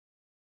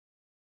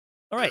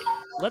All right,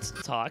 let's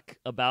talk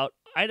about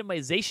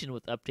itemization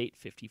with update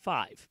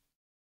 55.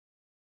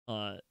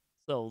 Uh,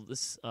 so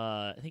this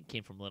I think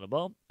came from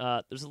Lenovo.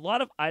 There's a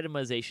lot of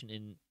itemization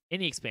in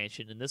any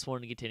expansion, and this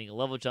one containing a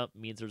level jump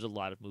means there's a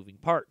lot of moving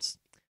parts.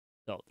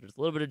 So there's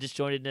a little bit of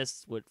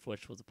disjointedness,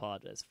 which was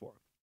apologized for.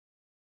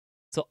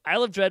 So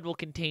Isle of Dread will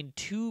contain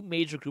two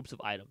major groups of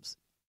items: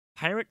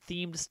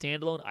 pirate-themed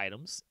standalone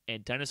items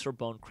and dinosaur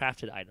bone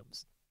crafted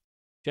items.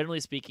 Generally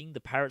speaking, the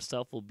pirate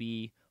stuff will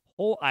be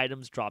whole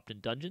items dropped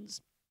in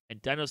dungeons,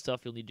 and dino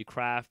stuff you'll need to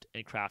craft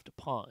and craft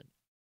upon.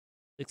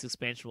 This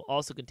expansion will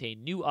also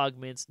contain new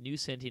augments, new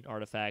sentient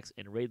artifacts,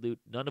 and raid loot,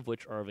 none of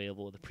which are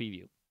available in the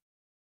preview.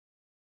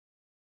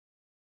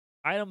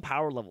 Item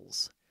power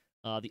levels.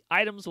 The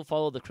items will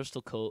follow the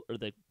Crystal Cove,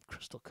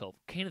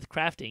 Cannith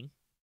Crafting,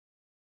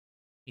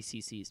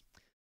 ECCs.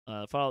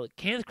 Follow the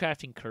Cannith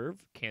Crafting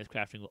curve. Cannith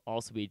Crafting will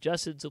also be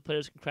adjusted so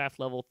players can craft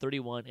level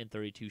 31 and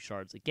 32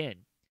 shards again.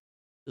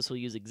 This will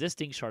use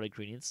existing shard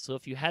ingredients, so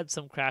if you had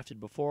some crafted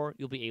before,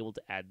 you'll be able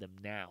to add them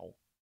now.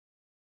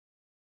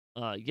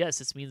 Yes,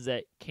 this means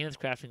that Cannith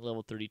Crafting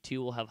level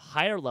 32 will have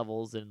higher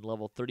levels than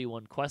level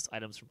 31 quest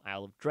items from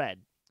Isle of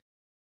Dread.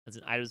 As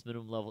an item's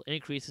minimum level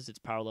increases, its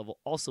power level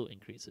also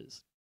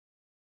increases.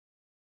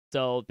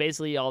 So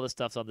basically, all this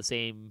stuff's on the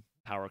same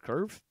power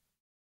curve.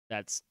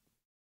 That's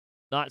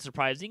not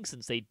surprising,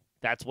 since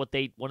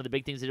one of the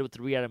big things they did with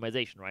the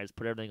re-itemization, right, is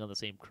put everything on the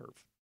same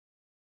curve.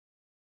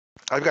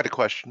 I've got a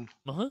question.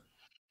 Uh-huh.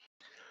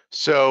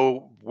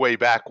 So way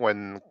back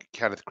when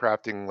Kenneth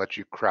Crafting lets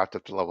you craft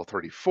up to level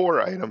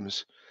 34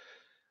 items,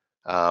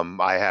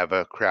 I have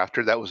a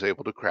crafter that was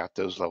able to craft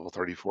those level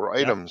 34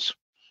 items.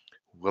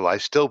 Will I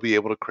still be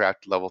able to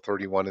craft level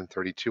 31 and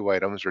 32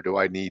 items, or do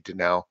I need to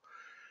now,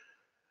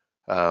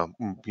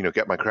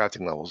 get my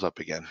crafting levels up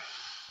again?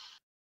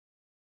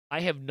 I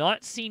have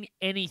not seen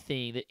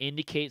anything that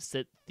indicates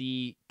that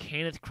the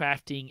Cannith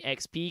Crafting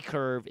XP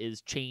curve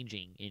is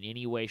changing in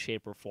any way,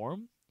 shape, or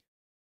form.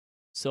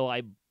 So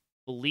I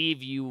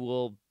believe you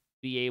will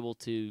be able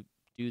to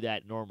do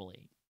that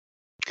normally.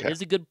 Okay. It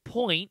is a good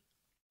point.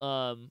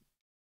 By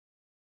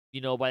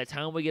the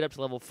time we get up to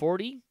level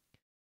 40,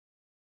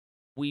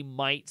 we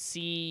might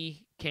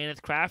see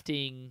Cannith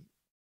Crafting,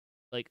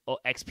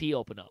 XP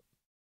open up,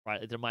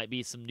 right? Like there might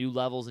be some new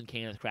levels in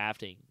Cannith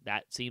Crafting.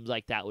 That seems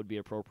like that would be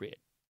appropriate.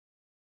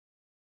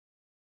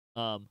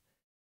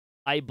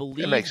 I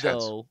believe,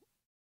 though,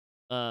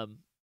 I'm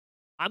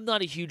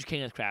not a huge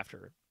Cannith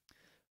Crafter,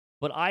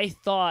 but I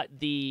thought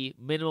the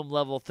minimum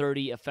level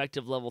 30,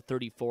 effective level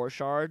 34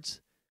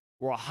 shards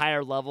were a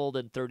higher level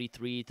than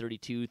 33,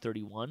 32,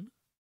 31,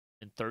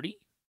 and 30.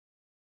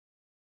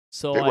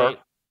 So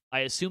I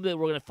assume that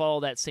we're going to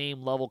follow that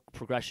same level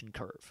progression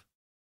curve.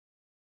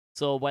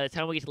 So by the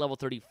time we get to level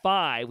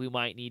 35, we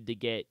might need to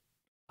get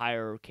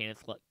higher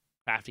Cannith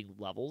crafting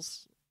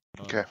levels.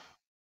 Okay.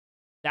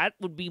 That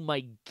would be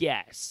my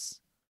guess.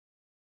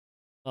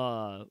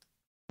 And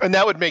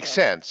that would make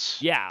sense.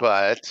 Yeah.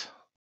 But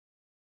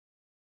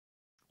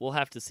we'll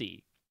have to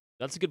see.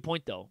 That's a good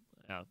point, though.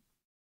 Yeah.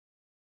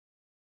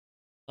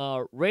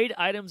 Raid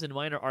items and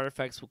minor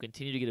artifacts will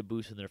continue to get a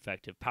boost in their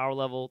effective power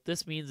level.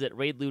 This means that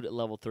raid loot at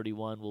level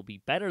 31 will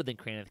be better than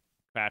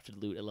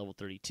crafted loot at level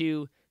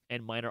 32,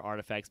 and minor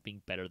artifacts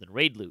being better than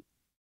raid loot.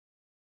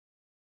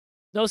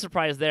 No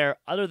surprise there,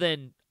 other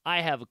than I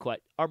have a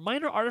question. Are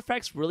minor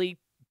artifacts really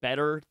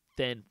better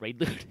than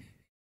raid loot?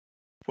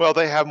 Well,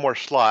 they have more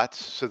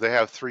slots, so they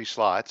have 3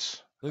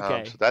 slots.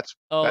 Okay. So that's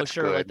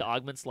sure, good. like the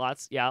augment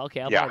slots. Yeah,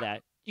 okay, I'll buy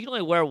that. You can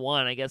only wear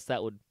one, I guess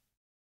that would.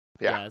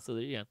 Yeah. So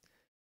yeah.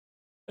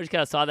 I just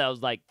kind of saw that. I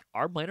was like,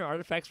 are minor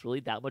artifacts really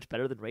that much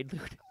better than raid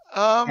loot?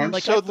 I've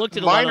looked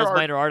at a lot of those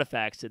minor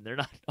artifacts, and they're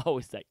not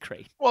always that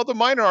great. Well, the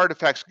minor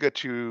artifacts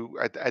get you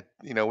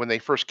when they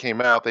first came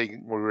out, they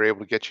were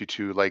able to get you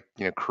to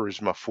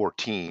charisma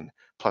 14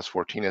 plus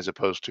 14 as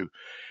opposed to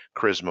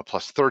charisma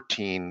plus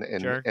 13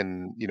 and Sure.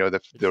 and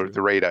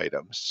the raid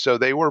items. So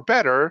they were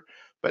better,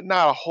 but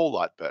not a whole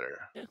lot better.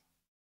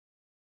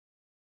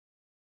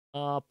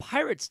 Yeah.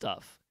 Pirate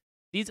stuff.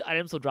 These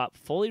items will drop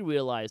fully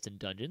realized in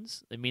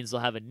dungeons. It means they'll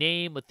have a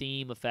name, a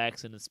theme,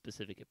 effects, and a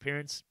specific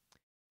appearance.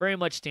 Very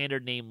much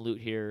standard name loot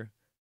here.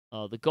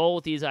 The goal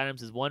with these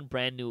items is one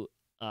brand new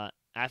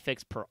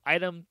affix per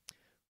item,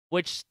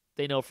 which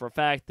they know for a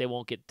fact they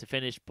won't get to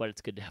finish, but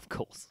it's good to have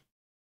goals.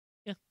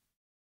 Yeah,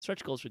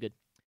 stretch goals are good.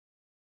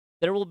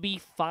 There will be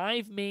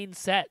 5 main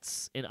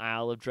sets in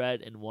Isle of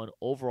Dread and 1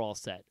 overall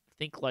set.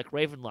 Think like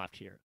Ravenloft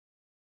here.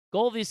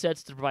 Goal of these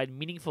sets is to provide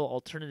meaningful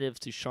alternatives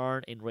to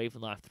Sharn and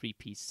Ravenloft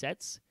 3-piece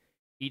sets.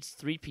 Each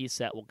 3-piece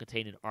set will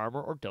contain an armor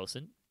or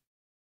docent,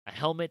 a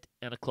helmet,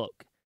 and a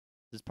cloak.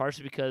 This is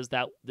partially because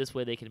this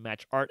way they can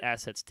match art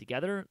assets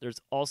together.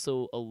 There's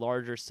also a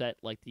larger set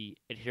like the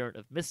Adherent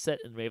of Mist set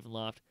in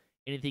Ravenloft.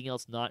 Anything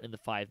else not in the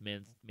 5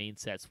 main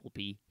sets will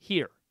be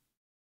here.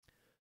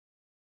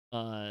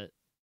 In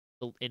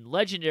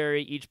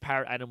Legendary, each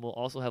pirate item will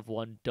also have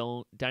 1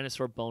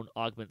 dinosaur bone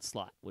augment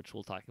slot, which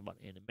we'll talk about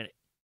in a minute.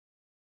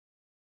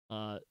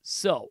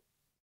 So,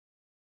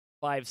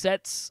 5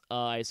 sets.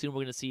 I assume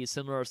we're going to see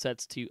similar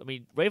sets to. I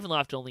mean,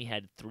 Ravenloft only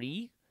had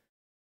 3.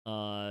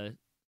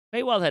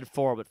 Feywild had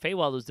 4, but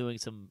Feywild was doing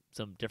some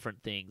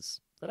different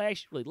things that I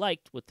actually really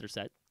liked with their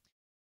set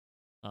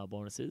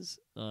bonuses.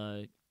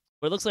 But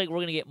it looks like we're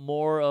going to get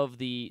more of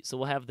the. So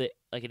we'll have the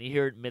like an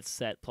inherent myth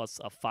set plus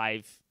a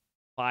 5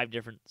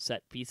 different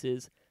set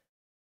pieces,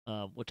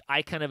 which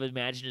I kind of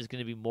imagine is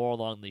going to be more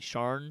along the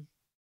Sharn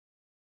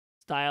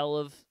style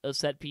of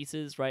set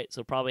pieces, right?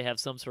 So probably have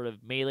some sort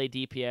of melee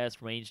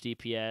DPS, range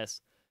DPS,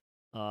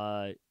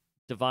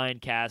 divine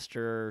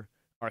caster,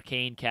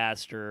 arcane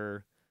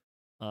caster,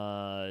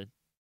 what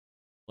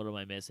am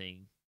I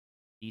missing?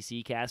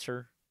 DC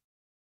caster?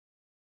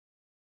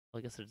 Well,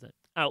 I guess there's that.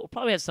 Oh, we'll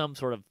probably have some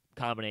sort of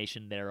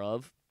combination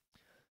thereof.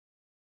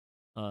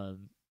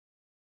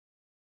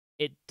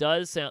 It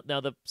does sound now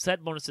the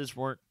set bonuses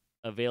weren't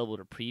available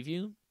to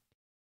preview,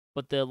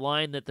 but the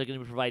line that they're going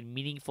to provide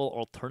meaningful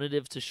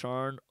alternatives to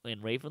Sharn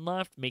and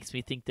Ravenloft makes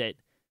me think that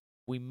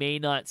we may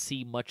not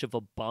see much of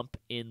a bump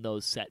in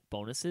those set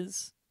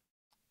bonuses.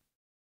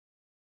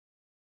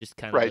 Just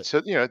kind of Right. So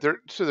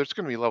there's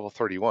going to be level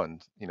 31.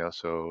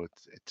 So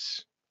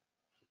it's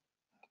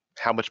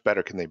how much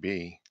better can they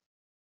be?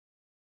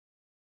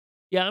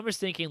 Yeah, I'm just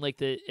thinking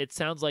like it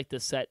sounds like the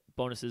set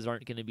bonuses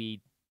aren't going to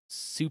be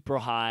super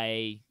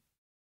high.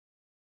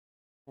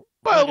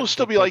 Well, it will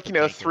still be like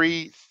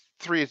three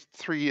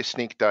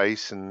sneak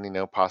dice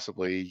and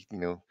possibly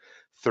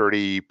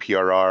 30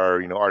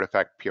 PRR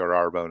artifact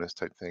PRR bonus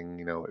type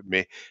thing.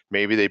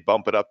 Maybe they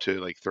bump it up to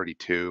like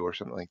 32 or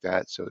something like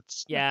that. So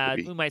it's not Yeah, gonna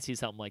be. we might see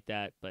something like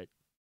that, but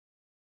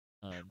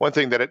One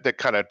thing that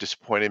kind of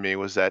disappointed me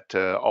was that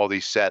all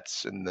these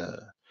sets in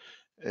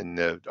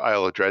the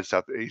Isle of Dread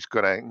stuff, he's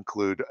going to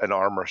include an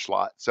armor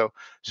slot. So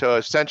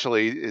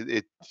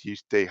essentially,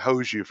 they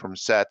hose you from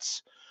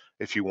sets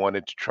if you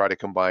wanted to try to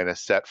combine a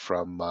set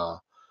from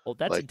well,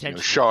 that's like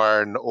intentional.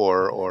 Sharn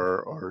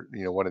or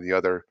one of the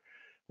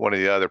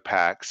other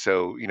packs.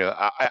 So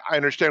I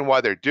understand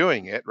why they're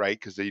doing it, right?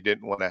 Because they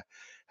didn't want to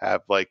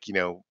have like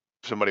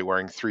somebody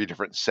wearing 3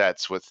 different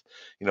sets with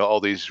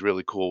all these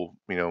really cool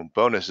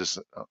bonuses.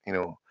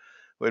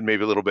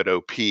 Maybe a little bit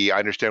OP. I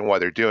understand why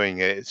they're doing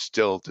it. It's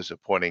still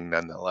disappointing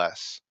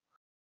nonetheless.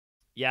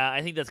 Yeah,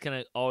 I think that's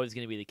always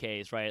going to be the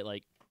case, right?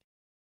 Like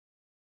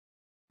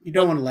you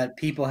don't want to let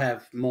people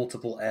have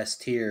multiple S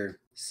tier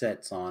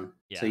sets on,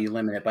 so you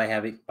limit it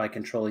by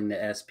controlling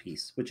the S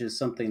piece, which is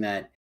something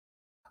that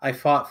I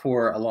fought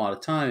for a lot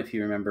of time. If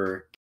you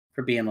remember,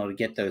 for being able to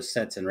get those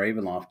sets in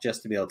Ravenloft,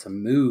 just to be able to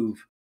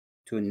move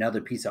to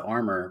another piece of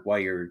armor while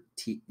you're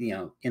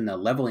in the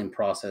leveling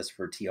process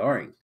for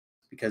TRing.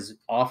 Because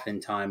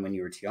oftentimes when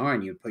you were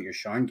TRing, you would put your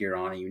Sharn gear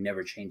on and you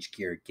never change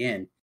gear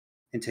again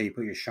until you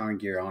put your Sharn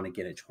gear on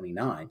again at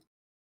 29.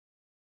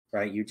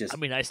 Right? You just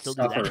I still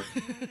suffer. do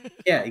that.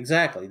 Yeah,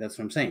 exactly. That's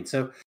what I'm saying.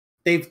 So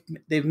they've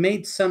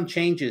made some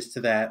changes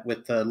to that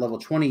with the level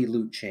 20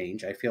 loot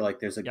change. I feel like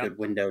there's a good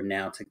window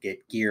now to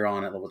get gear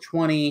on at level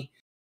 20.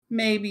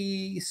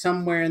 Maybe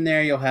somewhere in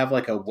there you'll have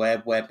like a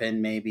web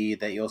weapon maybe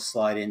that you'll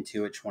slide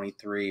into at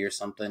 23 or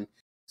something.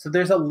 So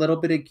there's a little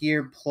bit of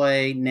gear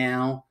play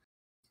now.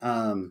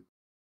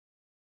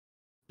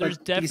 There's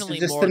definitely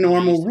these are just more the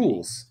normal than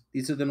rules.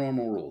 These are the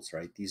normal rules,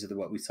 right? These are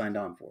what we signed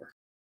on for.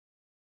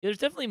 There's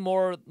definitely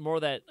more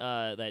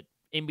that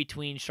in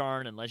between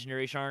Sharn and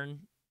Legendary Sharn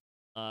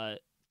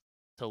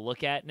to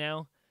look at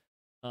now.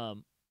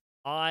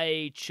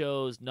 I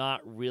chose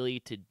not really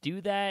to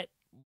do that,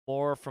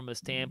 more from a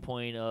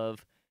standpoint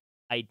of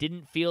I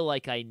didn't feel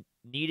like I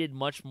needed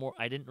much more.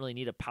 I didn't really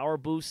need a power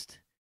boost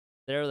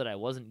there that I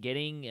wasn't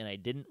getting, and I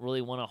didn't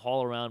really want to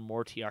haul around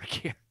more TR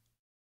gear.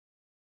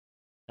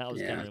 That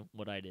was kind of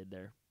what I did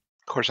there.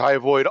 Of course, I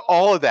avoid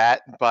all of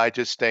that by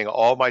just saying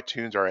all my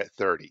tunes are at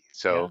 30.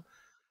 So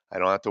I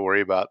don't have to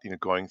worry about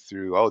going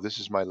through, oh, this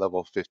is my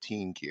level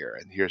 15 gear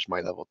and here's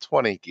my level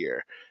 20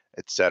 gear,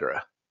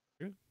 etc.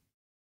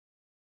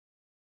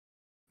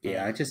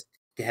 Yeah, I just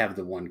have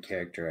the one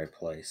character I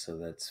play, so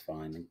that's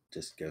fine. And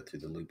just go through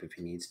the loop if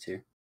he needs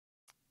to.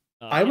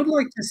 I would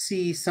like to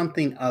see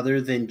something other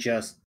than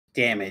just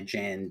damage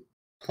and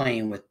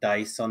playing with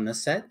dice on the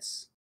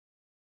sets.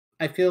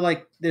 I feel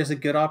like there's a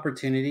good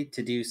opportunity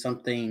to do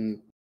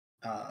something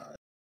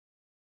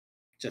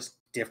just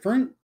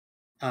different.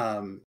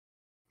 And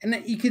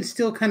that you can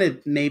still kind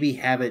of maybe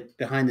have it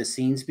behind the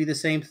scenes be the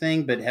same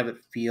thing, but have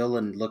it feel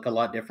and look a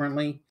lot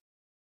differently.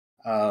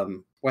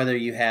 Whether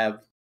you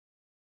have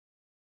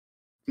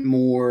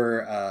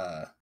more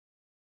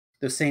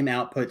the same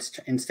outputs,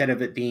 instead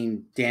of it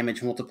being damage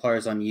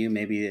multipliers on you,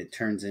 maybe it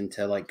turns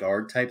into like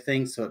guard type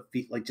thing, so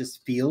it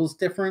just feels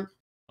different.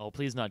 Oh,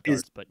 please not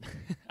guards, but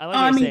I like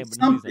what you're saying,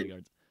 but please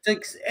not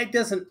guards. It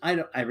doesn't.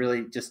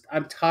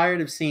 I'm tired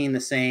of seeing the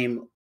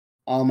same.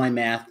 All my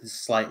math is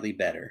slightly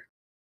better.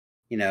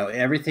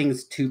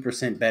 Everything's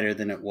 2% better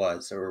than it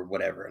was, or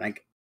whatever, and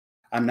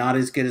I'm not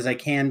as good as I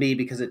can be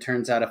because it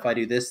turns out if I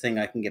do this thing,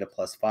 I can get a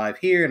 +5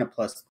 here and a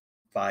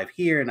 +5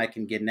 here, and I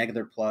can get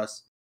another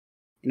plus.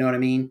 You know what I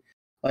mean?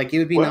 Like, it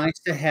would be nice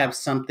to have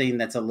something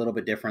that's a little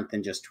bit different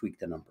than just tweak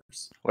the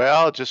numbers.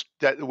 Well,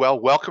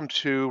 welcome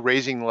to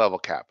raising the level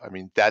cap. I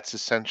mean, that's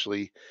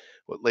essentially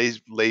what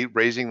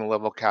raising the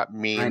level cap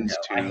means.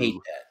 I hate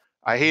that.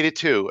 I hate it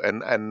too,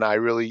 and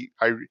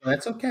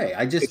That's okay.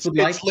 I just would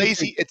like them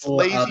to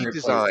explore other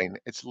design.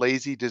 It's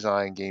lazy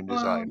design, game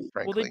design,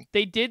 frankly. Well,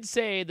 they did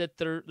say that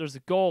there's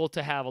a goal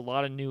to have a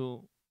lot of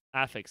new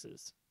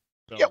affixes.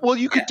 So, yeah, well,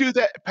 you could do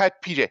that,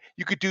 PJ.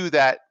 You could do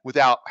that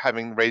without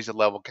having raised the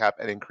level cap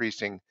and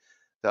increasing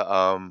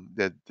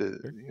the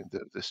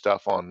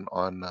stuff on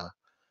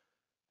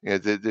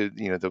the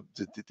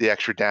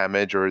extra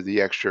damage or the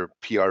extra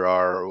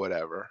PRR or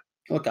whatever.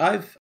 Look,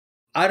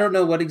 I don't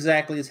know what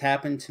exactly has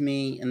happened to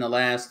me in the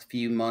last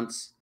few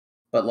months,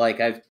 but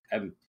like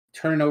I'm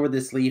turning over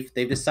this leaf.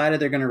 They've decided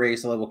they're going to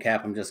raise the level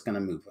cap. I'm just going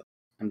to move it.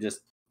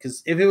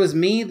 Because if it was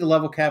me, the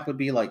level cap would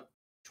be like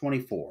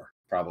 24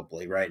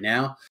 probably right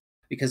now,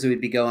 because it would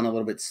be going a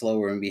little bit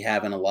slower and be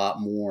having a lot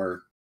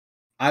more.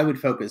 I would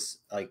focus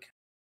like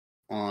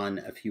on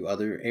a few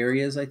other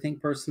areas, I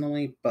think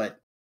personally, but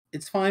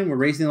it's fine. We're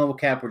raising the level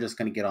cap. We're just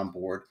going to get on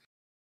board,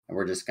 and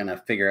we're just going to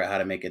figure out how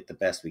to make it the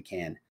best we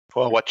can.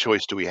 Well, what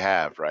choice do we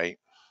have, right?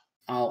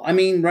 I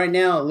mean, right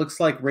now it looks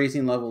like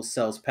raising levels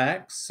sells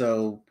packs,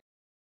 so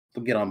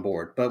we'll get on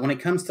board. But when it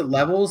comes to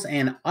levels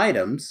and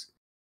items,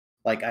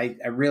 like I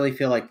really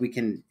feel like we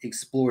can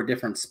explore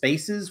different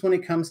spaces when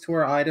it comes to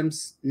our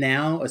items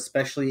now,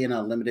 especially in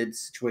a limited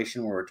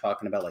situation where we're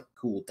talking about like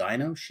cool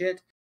dino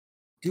shit.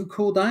 Do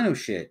cool dino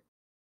shit.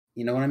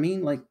 You know what I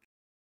mean? Like,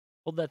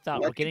 hold that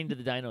thought. We're getting to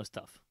the dino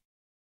stuff.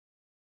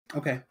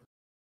 Okay.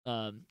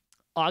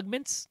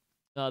 Augments.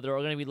 There are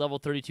going to be level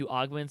 32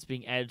 augments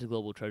being added to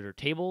global treasure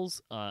tables.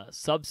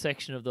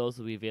 Subsection of those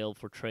will be available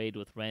for trade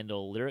with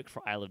Randall Lyric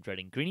for Isle of Dread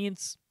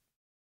ingredients.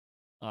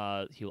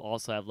 He'll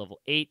also have level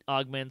 8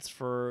 augments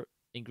for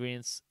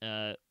ingredients,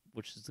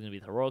 which is going to be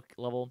the heroic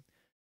level.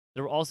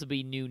 There will also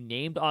be new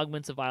named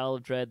augments of Isle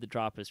of Dread that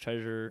drop as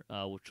treasure,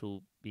 which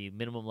will be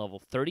minimum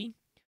level 30.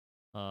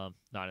 Not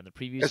in the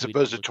preview. As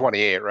opposed to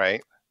 28,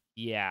 right?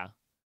 Yeah.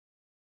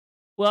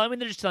 Well, I mean,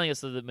 they're just telling us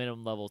that the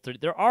minimum level 30.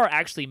 There are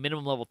actually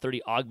minimum level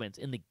 30 augments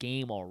in the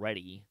game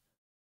already.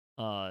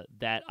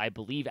 That I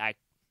believe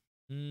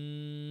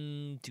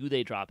do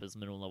they drop as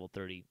minimum level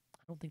 30? I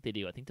don't think they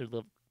do. I think they're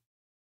the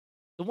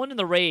one in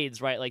the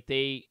raids, right? Like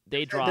they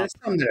drop. There's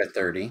some that are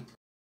 30.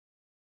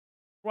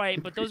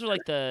 Right, but those are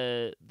like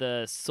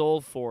the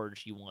Soul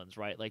Forge ones,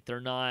 right? Like they're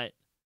not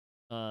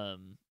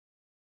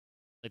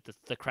like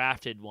the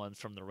crafted ones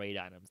from the raid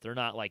items. They're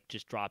not like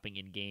just dropping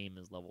in game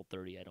as level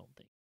 30, I don't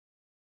think.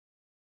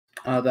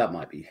 That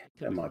might be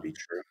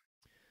true.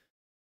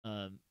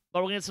 But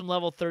we're gonna get some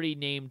level 30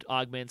 named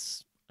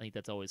augments. I think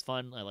that's always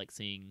fun. I like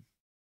seeing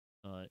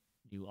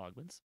new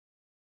augments.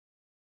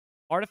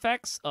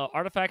 Artifacts.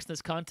 Artifacts in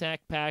this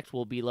contact pack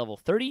will be level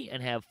 30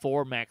 and have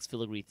 4 max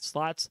filigree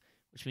slots,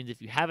 which means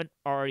if you haven't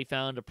already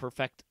found a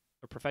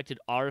perfected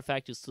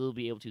artifact, you'll still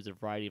be able to use a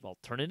variety of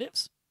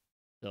alternatives.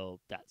 So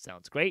that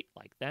sounds great.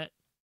 Like that.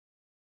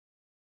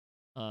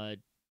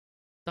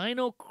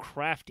 Dino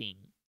crafting.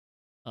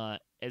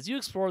 As you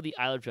explore the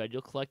Isle of Dread,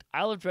 you'll collect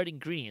Isle of Dread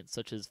ingredients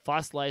such as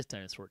fossilized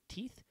dinosaur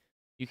teeth.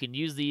 You can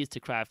use these to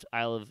craft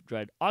Isle of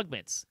Dread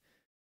augments.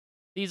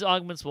 These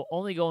augments will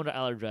only go into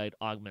Isle of Dread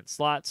augment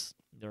slots.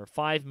 There are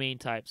 5 main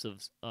types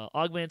of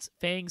augments: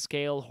 Fang,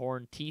 Scale,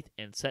 Horn, Teeth,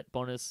 and Set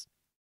bonus.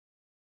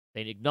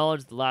 They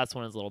acknowledge the last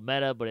one is a little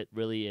meta, but it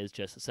really is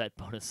just a set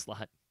bonus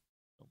slot.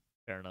 So,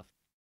 fair enough.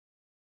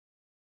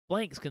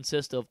 Blanks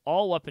consist of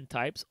all weapon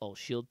types, all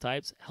shield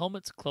types,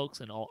 helmets, cloaks,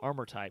 and all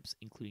armor types,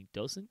 including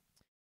Docent.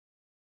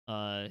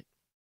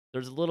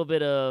 There's a little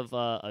bit of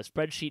a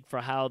spreadsheet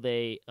for how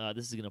this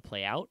is going to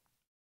play out.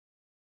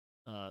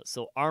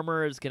 So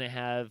armor is going to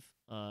have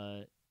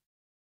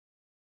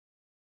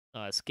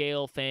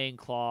Scale, Fang,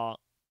 Claw,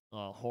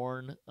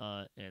 Horn,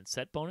 and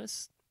Set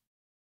bonus.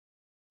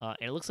 And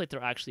it looks like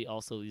they're actually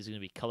also, these are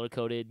going to be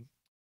color-coded.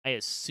 I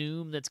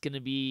assume that's going to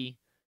be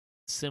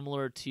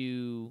similar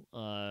to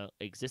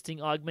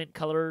existing augment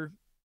color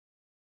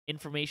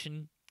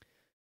information.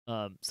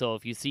 So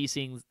if you see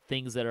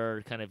things that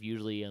are kind of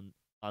usually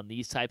on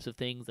these types of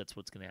things, that's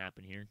what's going to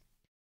happen here.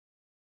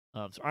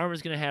 So armor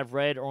is going to have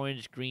red,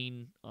 orange,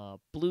 green,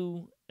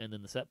 blue, and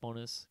then the set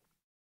bonus.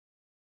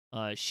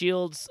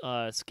 Shields,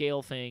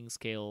 Scale, Fang,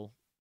 Scale,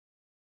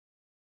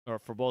 or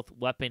for both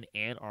weapon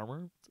and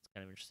armor. So it's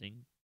kind of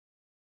interesting.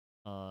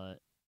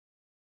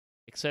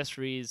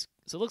 Accessories.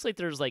 So it looks like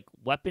there's like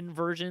weapon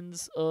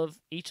versions of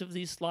each of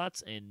these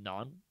slots and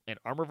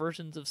armor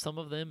versions of some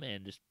of them,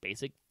 and just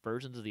basic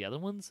versions of the other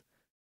ones.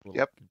 A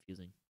little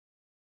confusing.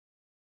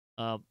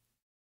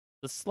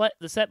 The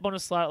set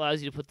bonus slot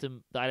allows you to put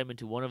the item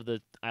into one of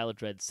the Isle of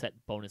Dread set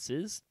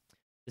bonuses.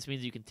 This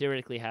means you can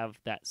theoretically have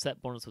that set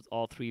bonus with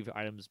all 3 of your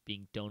items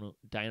being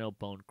Dino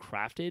Bone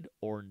crafted,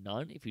 or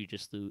none if you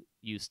just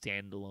use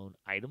standalone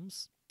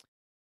items.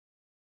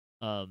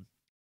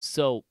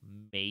 So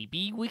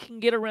maybe we can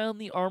get around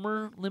the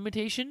armor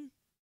limitation.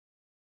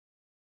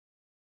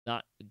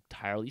 Not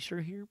entirely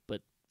sure here, but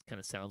it kind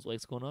of sounds like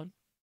it's going on.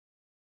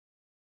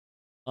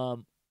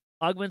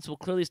 Augments will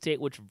clearly state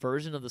which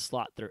version of the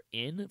slot they're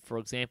in. For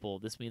example,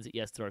 this means that,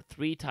 yes, there are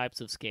 3 types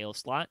of scale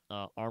slot,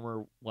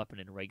 armor, weapon,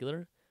 and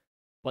regular.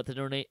 But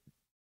the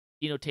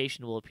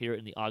denotation will appear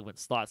in the augment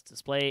slots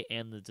display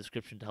and the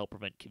description to help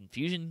prevent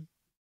confusion.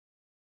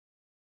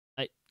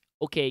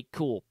 Okay,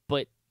 cool.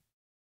 But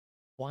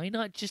why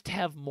not just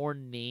have more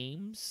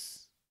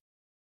names?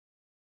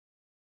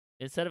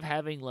 Instead of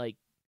having, like,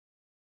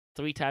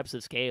 3 types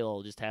of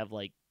scale, just have,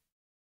 like,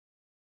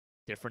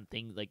 different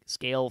things, like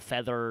scale,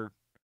 feather,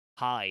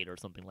 hide, or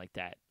something like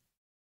that.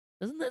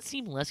 Doesn't that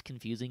seem less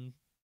confusing?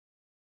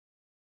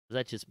 Is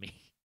that just me?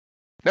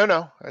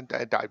 No,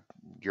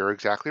 you're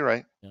exactly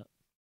right. Yeah.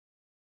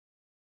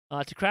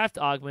 To craft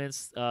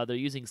augments, they're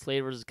using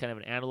slavers as kind of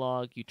an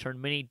analog. You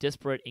turn many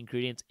disparate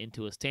ingredients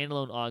into a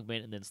standalone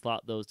augment and then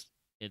slot those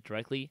in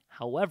directly.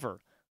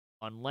 However,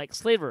 unlike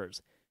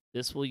slavers,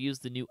 this will use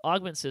the new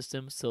augment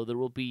system, so there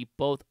will be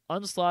both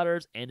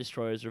unslotters and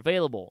destroyers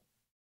available.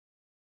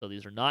 So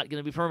these are not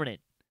going to be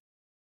permanent.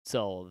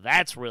 So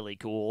that's really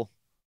cool.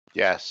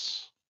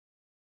 Yes.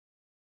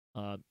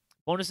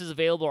 Bonuses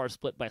available are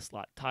split by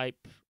slot type.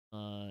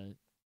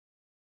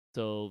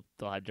 So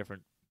they'll have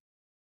different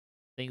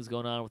things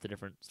going on with the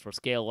different for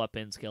scale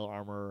weapon, scale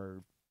armor,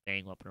 or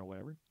bang weapon, or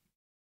whatever.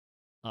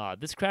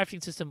 This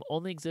crafting system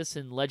only exists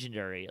in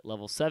Legendary. At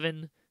level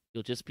 7,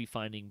 you'll just be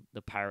finding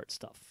the pirate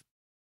stuff.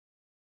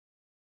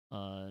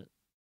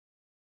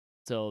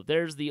 So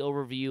there's the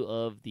overview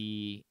of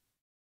the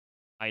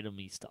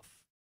item-y stuff.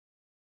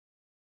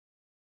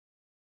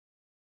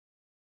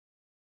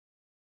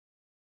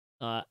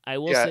 I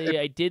will say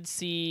I did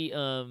see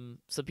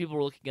some people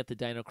were looking at the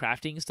dino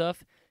crafting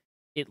stuff.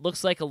 It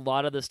looks like a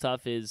lot of the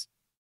stuff is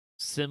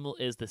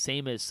the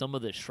same as some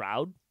of the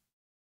shroud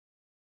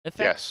effects.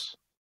 Yes.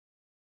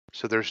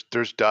 So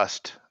there's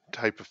dust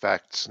type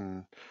effects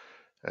and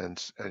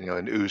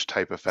ooze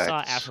type effects.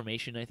 I saw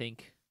affirmation, I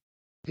think.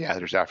 Yeah,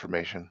 there's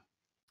affirmation.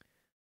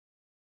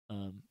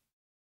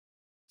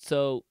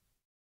 So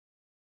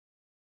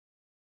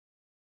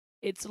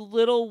it's a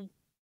little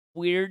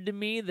weird to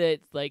me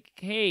that, like,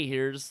 hey,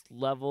 here's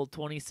level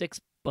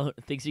 26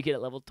 things you get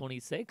at level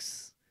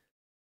 26.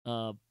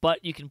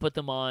 But you can put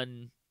them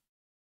on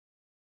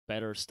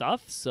better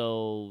stuff,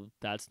 so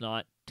that's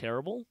not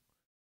terrible.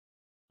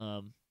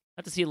 I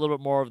have to see a little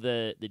bit more of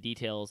the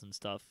details and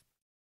stuff.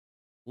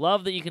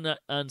 Love that you can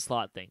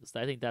unslot things.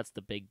 I think that's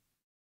the big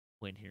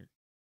win here.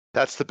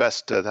 That's the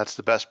best. That's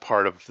the best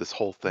part of this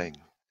whole thing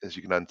is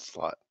you can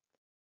unslot.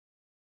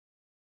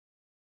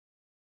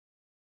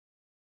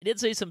 I did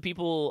see some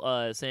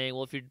people saying,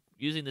 well, if you're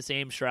using the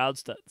same Shroud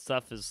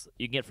stuff as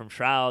you can get from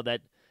Shroud,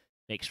 that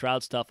makes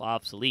Shroud stuff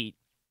obsolete.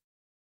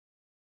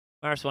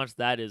 My response to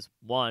that is,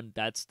 1,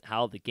 that's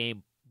how the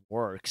game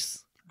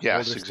works.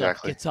 Yes, older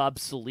exactly. Stuff gets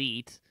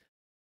obsolete.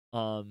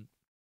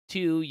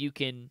 2, you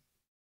can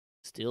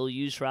still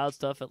use Shroud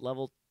stuff at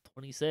level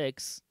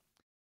 26.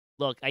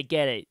 Look, I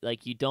get it.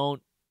 Like, you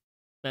don't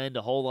spend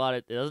a whole lot.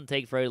 It doesn't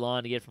take very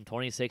long to get from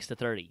 26 to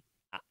 30.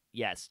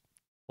 Yes,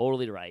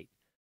 totally right.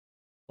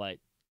 But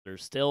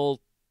there's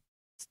still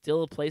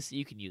a place that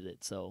you can use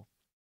it. So,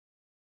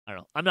 I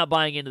don't know. I'm not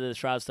buying into the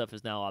Shroud stuff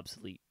is now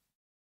obsolete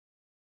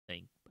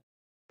thing.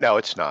 No,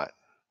 it's not.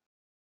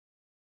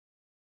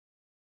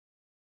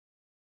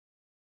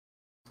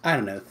 I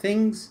don't know.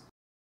 Things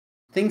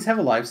have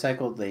a life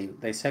cycle.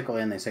 They cycle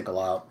in, they cycle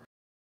out.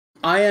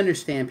 I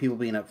understand people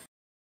being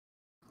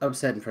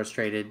upset and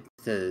frustrated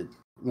to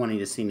wanting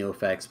to see new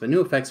effects, but new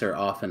effects are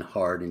often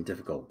hard and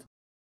difficult,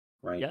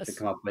 right? Yes. To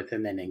come up with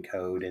and then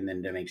encode and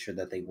then to make sure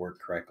that they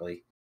work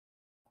correctly.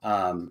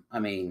 I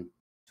mean,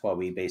 that's why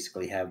we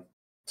basically have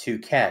 2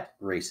 cat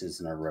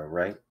races in a row,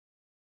 right?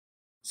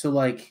 So,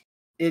 like,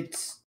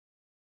 it's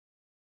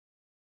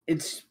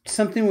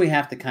something we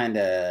have to kind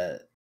of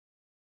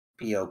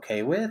be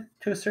okay with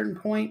to a certain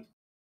point.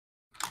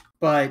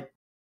 But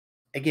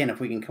again, if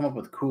we can come up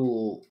with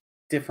cool,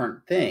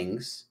 different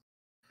things,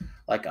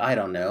 like, I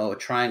don't know, a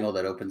triangle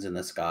that opens in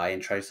the sky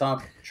and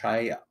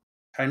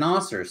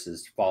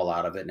rhinoceroses fall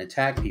out of it and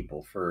attack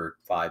people for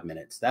 5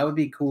 minutes. That would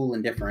be cool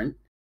and different.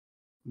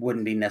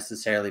 Wouldn't be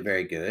necessarily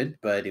very good,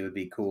 but it would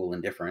be cool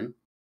and different.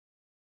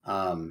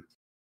 And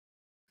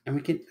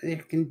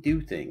it can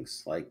do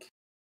things like,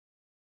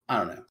 I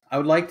don't know. I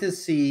would like to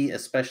see,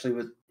 especially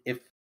with if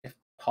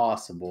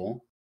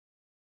possible,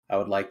 I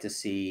would like to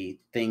see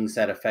things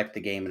that affect the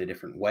game in a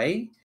different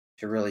way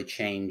to really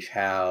change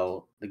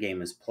how the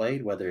game is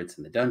played, whether it's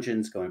in the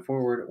dungeons going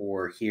forward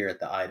or here at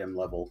the item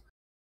level.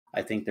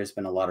 I think there's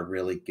been a lot of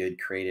really good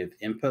creative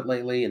input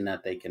lately, and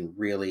that they can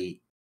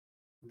really.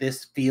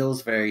 This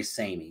feels very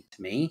samey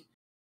to me,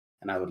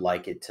 and I would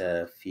like it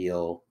to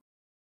feel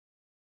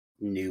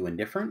new and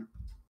different.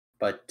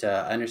 But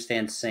I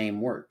understand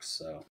same works,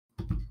 so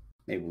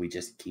maybe we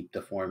just keep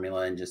the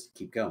formula and just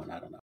keep going. I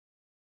don't know.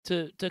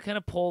 To kind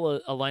of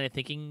pull a line of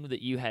thinking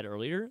that you had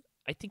earlier,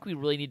 I think we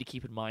really need to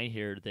keep in mind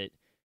here that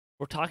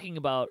we're talking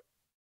about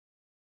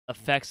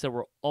effects that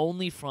were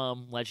only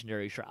from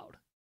Legendary Shroud,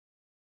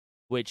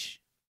 which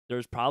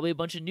there's probably a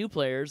bunch of new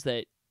players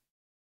that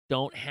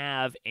don't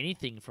have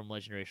anything from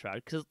Legendary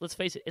Shroud because let's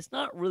face it, it's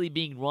not really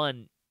being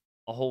run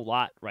a whole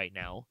lot right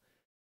now.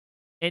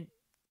 And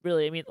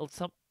really, I mean, a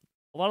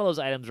lot of those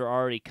items are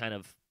already kind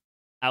of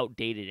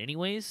outdated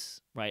anyways,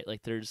 right?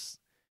 Like there's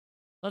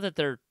not that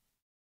they're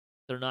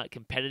not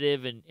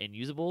competitive and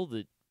usable,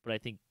 but I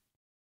think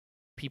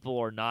people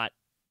are not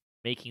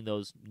making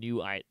those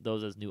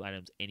as new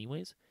items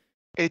anyways.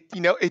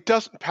 It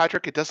doesn't,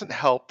 Patrick, it doesn't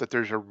help that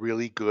there's a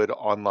really good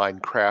online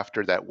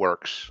crafter that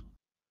works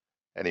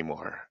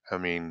anymore. I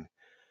mean,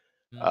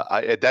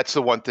 that's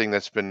the one thing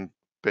that's been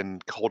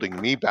holding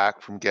me back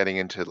from getting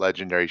into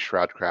Legendary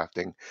Shroud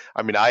crafting.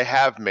 I mean, I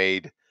have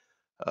made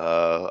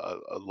a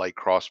light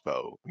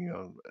crossbow,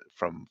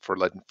 from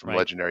Right.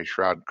 Legendary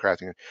Shroud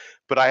crafting,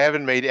 but I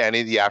haven't made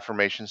any of the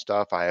affirmation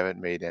stuff. I haven't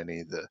made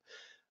any of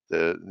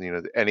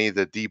any of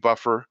the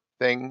debuffer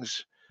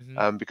things,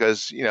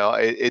 because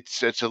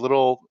it's a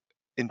little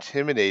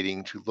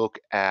intimidating to look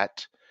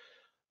at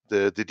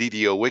the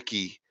DDO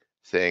wiki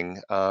thing,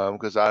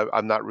 because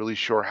I'm not really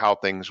sure how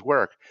things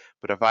work.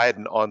 But if I had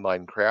an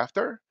online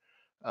crafter,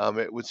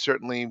 it would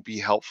certainly be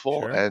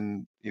helpful, Sure.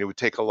 and would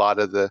take a lot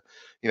of the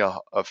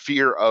a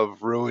fear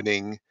of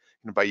ruining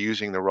by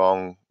using the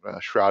wrong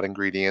shroud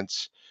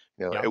ingredients.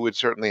 Yeah. It would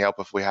certainly help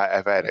if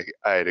I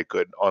had a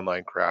good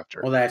online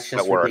crafter. Well, that's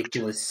just that worked.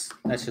 ridiculous.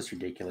 That's just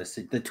ridiculous.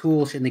 The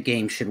tools in the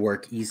game should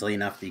work easily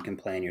enough that you can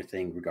plan your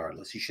thing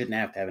regardless. You shouldn't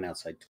have to have an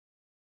outside tool.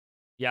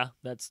 Yeah,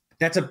 that's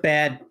a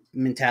bad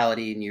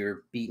mentality, and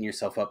you're beating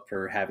yourself up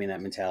for having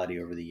that mentality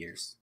over the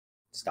years.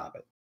 Stop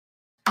it.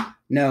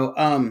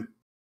 No,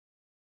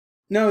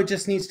 it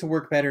just needs to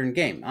work better in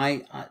game.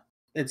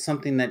 It's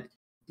something that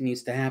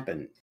needs to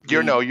happen.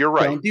 You're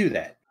right. Don't do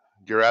that.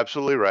 You're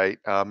absolutely right.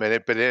 And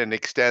it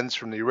extends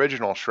from the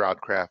original shroud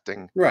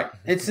crafting. Right.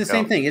 It's the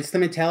same thing. It's the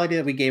mentality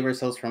that we gave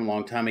ourselves from a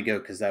long time ago,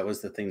 because that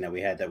was the thing that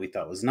we had that we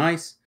thought was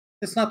nice.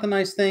 It's not the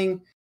nice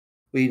thing.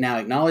 We now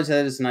acknowledge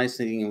that it's a nice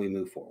thing and we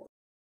move forward.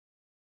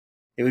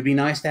 It would be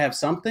nice to have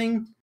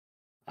something.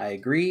 I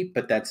agree,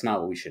 but that's not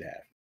what we should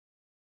have.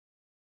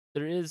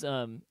 There is,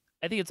 I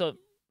think it's an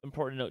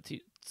important note too.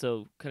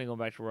 So kind of going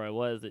back to where I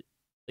was, that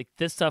like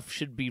this stuff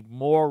should be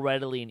more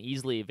readily and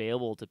easily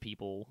available to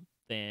people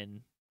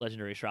than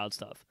Legendary Shroud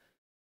stuff.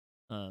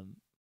 And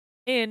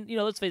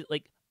let's face it,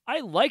 like I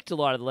liked a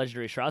lot of the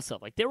Legendary Shroud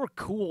stuff. Like there were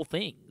cool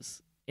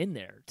things in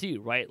there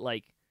too, right?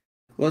 Like,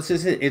 well,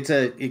 it's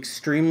a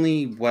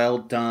extremely well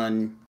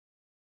done,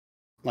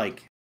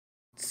 like,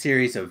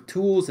 series of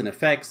tools and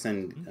effects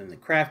and the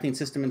crafting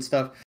system and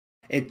stuff.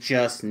 It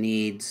just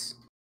needs,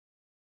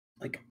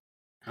 like,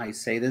 I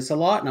say this a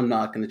lot, and I'm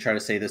not going to try to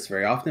say this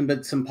very often,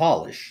 but some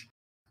polish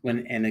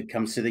and it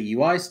comes to the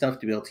UI stuff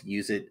to be able to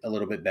use it a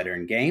little bit better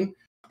in game.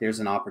 There's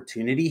an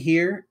opportunity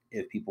here.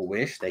 If people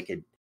wish, they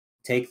could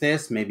take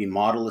this, maybe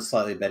model a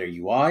slightly better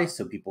UI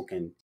so people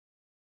can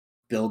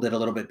build it a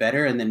little bit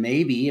better. And then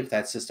maybe if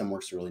that system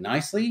works really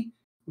nicely,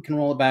 we can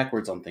roll it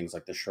backwards on things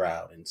like the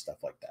shroud and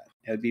stuff like that.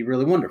 It would be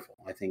really wonderful.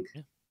 I think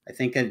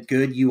a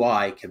good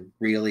UI could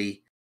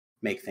really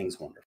make things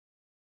wonderful.